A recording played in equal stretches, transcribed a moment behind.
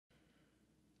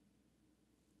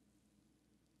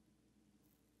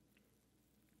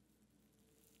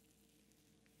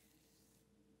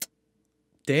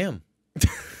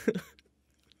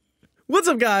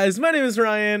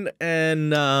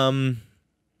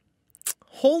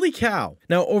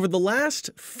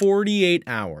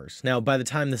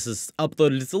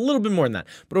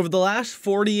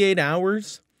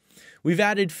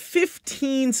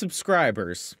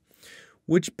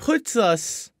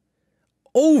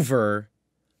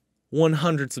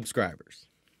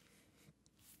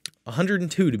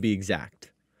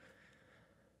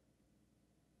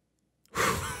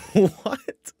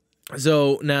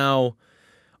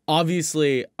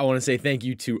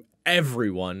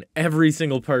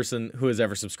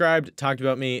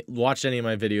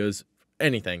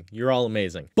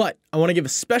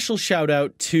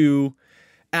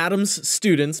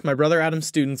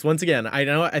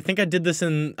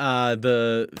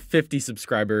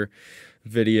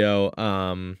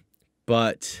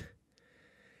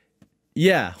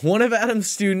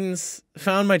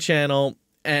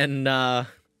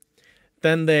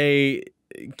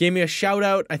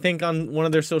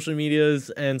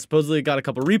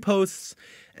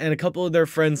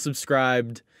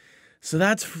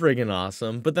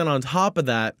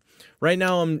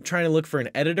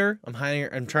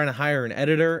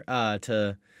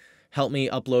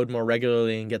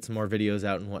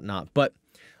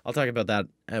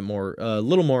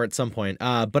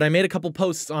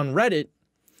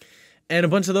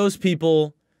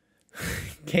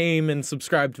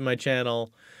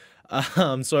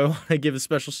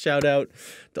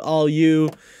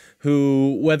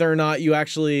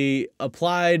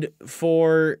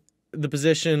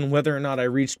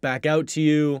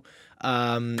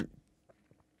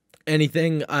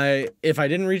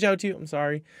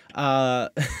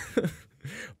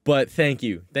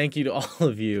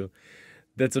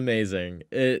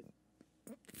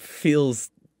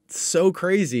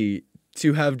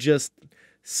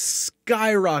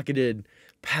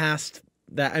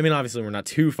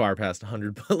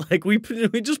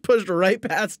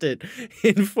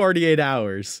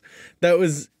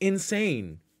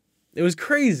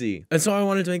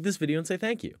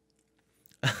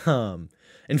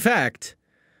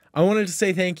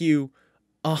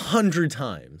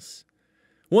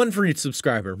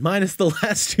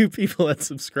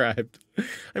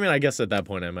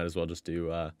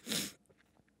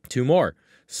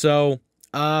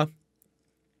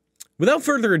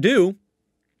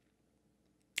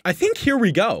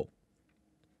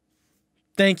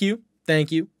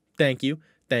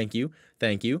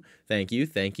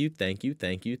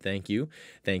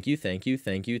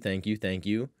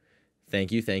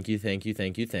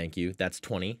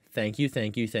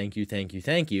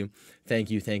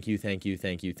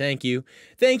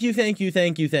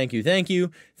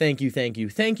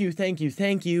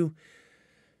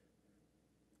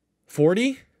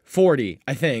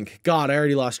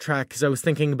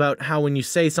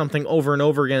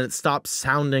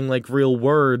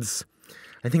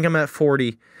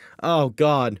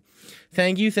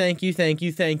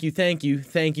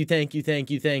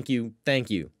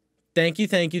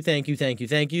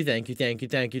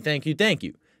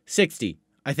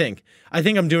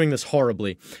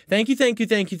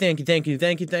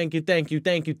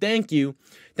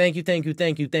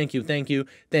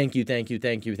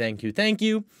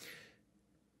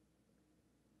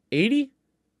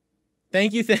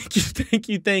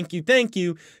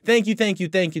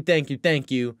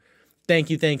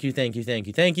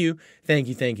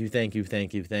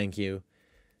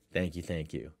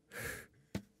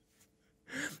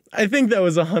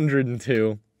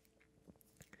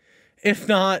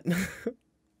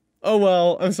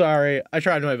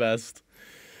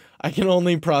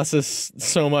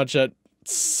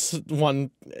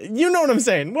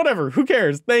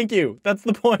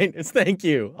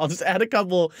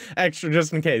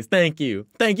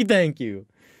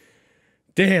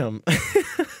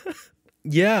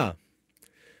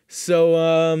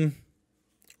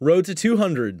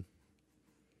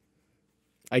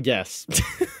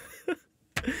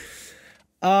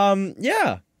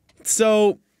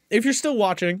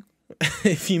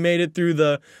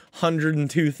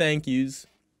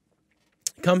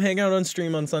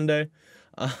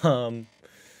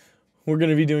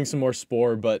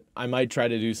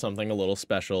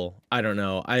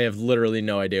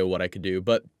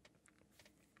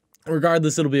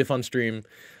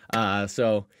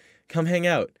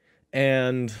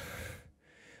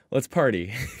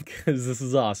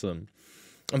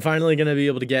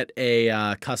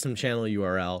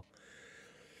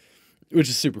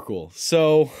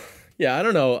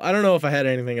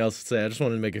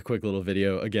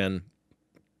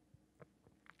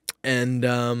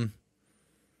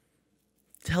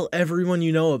Tell everyone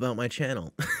you know about my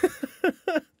channel.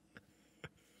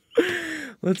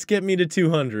 Let's get me to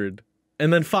 200,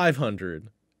 and then 500,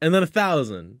 and then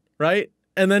 1,000, right?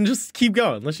 And then just keep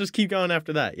going. Let's just keep going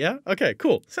after that, yeah? Okay,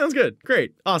 cool. Sounds good.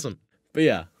 Great. Awesome. But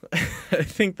yeah, I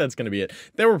think that's going to be it.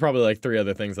 There were probably like 3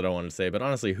 other things that I wanted to say, but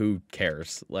honestly, who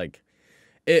cares? Like,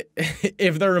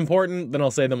 if they're important, then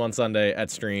I'll say them on Sunday at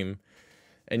stream,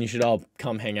 and you should all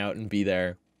come hang out and be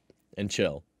there and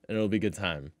chill, and it'll be a good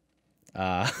time.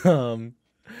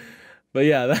 But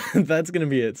yeah, that's going to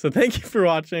be it. So thank you for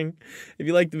watching. If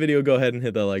you liked the video, go ahead and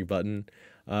hit that like button.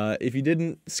 If you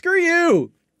didn't, screw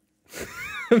you!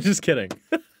 I'm just kidding.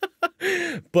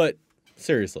 But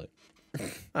seriously,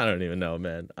 I don't even know,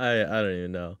 man. I don't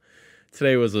even know.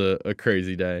 Today was a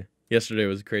crazy day. Yesterday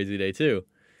was a crazy day too.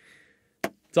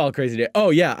 It's all a crazy day.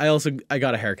 Oh yeah, I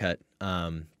got a haircut.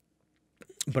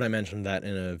 But I mentioned that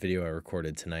in a video I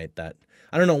recorded tonight that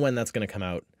I don't know when that's going to come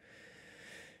out.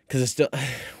 Because it's still,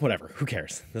 whatever, who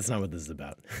cares? That's not what this is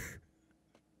about.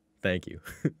 Thank you.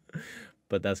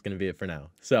 But that's going to be it for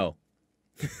now. So,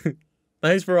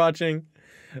 thanks for watching,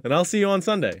 and I'll see you on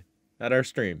Sunday at our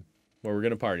stream, where we're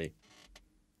going to party.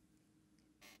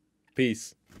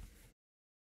 Peace.